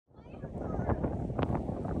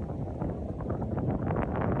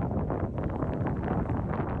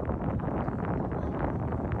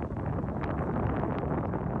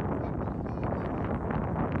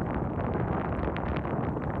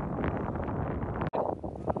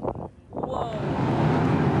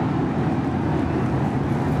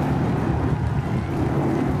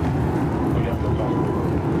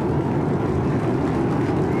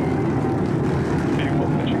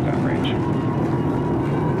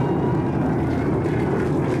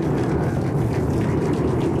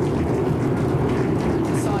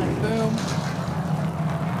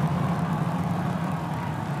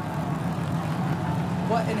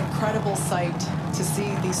sight to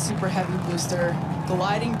see the super heavy booster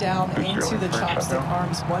gliding down into the chopstick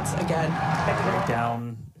arms once again. Right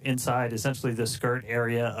down inside essentially the skirt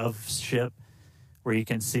area of ship, where you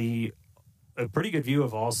can see a pretty good view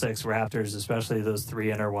of all 6 Raptors, especially those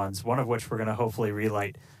 3 inner ones, one of which we're going to hopefully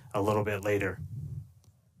relight a little bit later.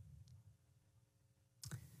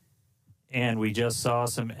 And we just saw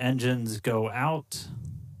some engines go out.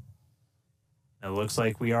 It looks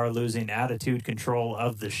like we are losing attitude control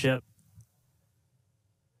of the ship.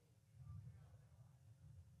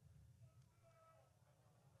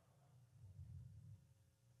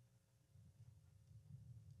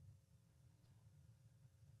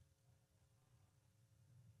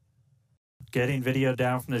 Getting video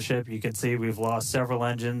down from the ship, you can see we've lost several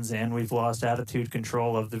engines and we've lost attitude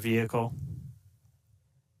control of the vehicle.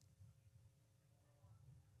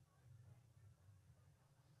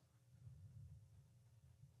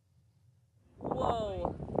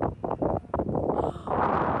 Whoa.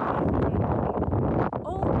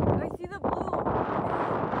 Oh, I see the blue.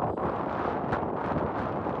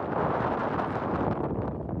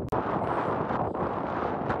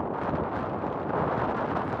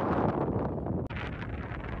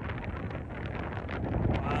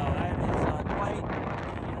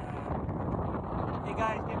 Hey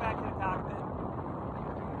guys, get back to the cockpit.